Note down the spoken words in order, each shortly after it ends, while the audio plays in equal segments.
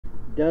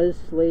Does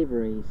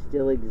slavery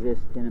still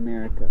exist in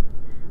America?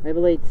 I have a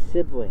late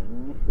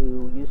sibling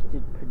who used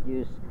to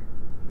produce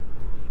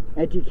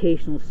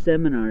educational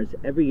seminars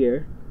every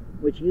year,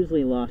 which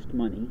usually lost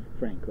money,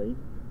 frankly,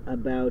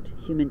 about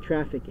human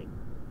trafficking.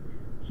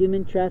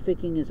 Human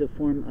trafficking is a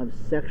form of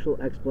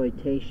sexual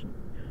exploitation.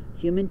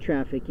 Human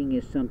trafficking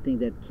is something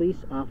that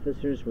police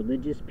officers,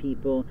 religious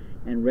people,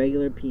 and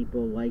regular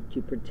people like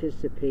to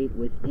participate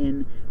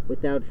within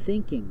without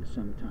thinking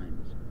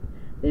sometimes.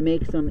 They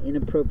make some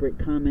inappropriate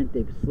comment,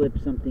 they've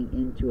slipped something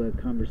into a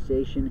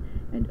conversation,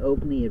 and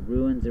openly it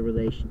ruins a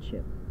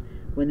relationship.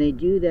 When they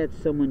do that,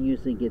 someone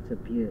usually gets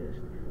abused.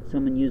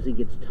 Someone usually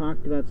gets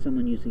talked about,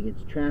 someone usually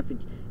gets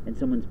trafficked, and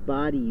someone's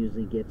body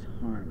usually gets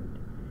harmed.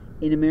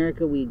 In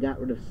America, we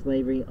got rid of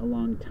slavery a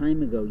long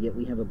time ago, yet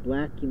we have a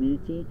black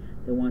community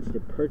that wants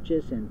to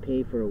purchase and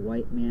pay for a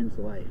white man's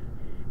life.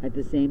 At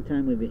the same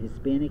time, we have a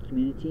Hispanic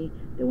community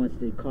that wants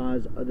to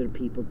cause other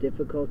people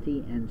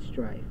difficulty and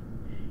strife.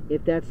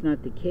 If that's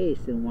not the case,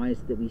 then why is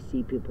it that we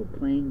see people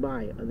playing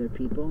by other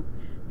people,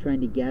 trying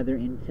to gather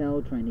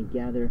intel, trying to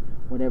gather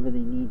whatever they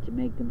need to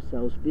make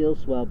themselves feel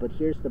swell? But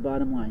here's the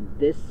bottom line.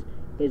 This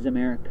is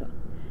America,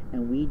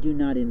 and we do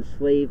not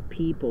enslave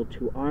people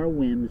to our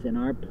whims and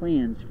our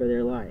plans for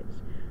their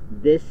lives.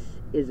 This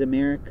is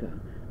America.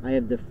 I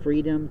have the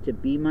freedom to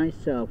be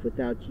myself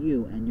without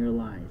you and your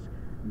lies.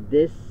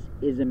 This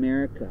is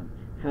America.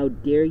 How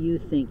dare you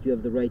think you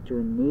have the right to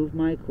remove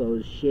my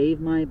clothes, shave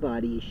my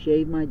body,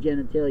 shave my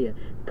genitalia,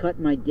 cut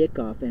my dick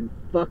off, and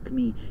fuck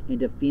me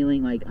into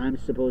feeling like I'm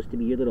supposed to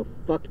be your little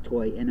fuck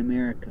toy in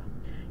America?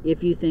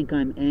 If you think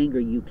I'm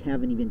angry, you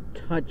haven't even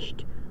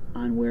touched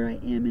on where I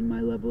am in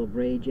my level of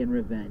rage and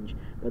revenge.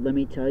 But let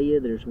me tell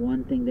you, there's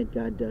one thing that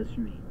God does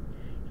for me.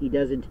 He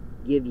doesn't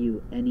give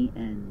you any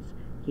ends.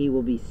 He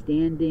will be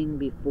standing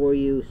before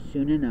you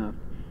soon enough,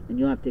 and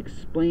you'll have to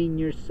explain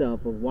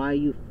yourself of why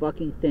you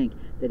fucking think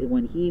that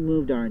when he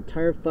moved our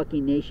entire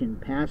fucking nation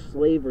past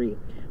slavery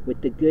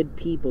with the good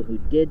people who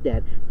did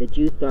that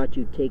you thought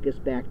you'd take us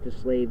back to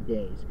slave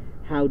days.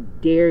 How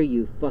dare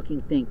you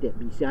fucking think that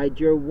besides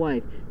your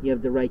wife, you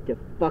have the right to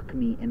fuck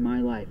me in my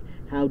life?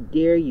 How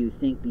dare you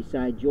think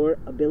besides your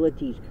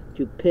abilities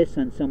to piss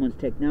on someone's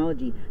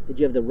technology that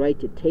you have the right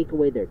to take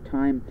away their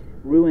time,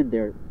 ruin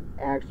their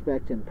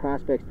aspects and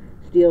prospects,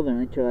 steal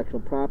their intellectual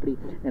property,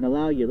 and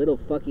allow your little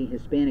fucking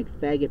Hispanic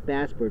faggot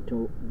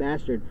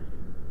bastard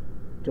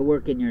to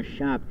work in your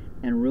shop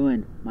and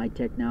ruin my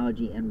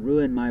technology and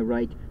ruin my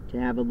right to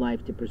have a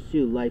life, to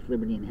pursue life,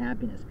 liberty, and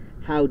happiness?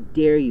 How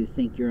dare you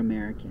think you're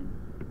American?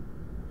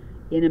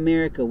 In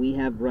America, we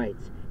have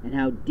rights. And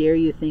how dare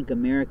you think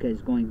America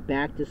is going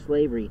back to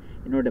slavery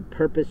in order to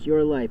purpose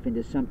your life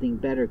into something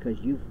better because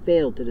you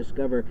failed to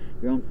discover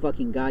your own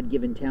fucking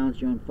God-given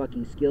talents, your own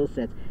fucking skill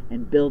sets,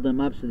 and build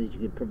them up so that you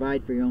could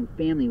provide for your own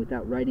family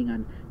without riding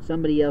on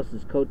somebody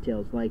else's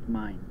coattails like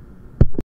mine.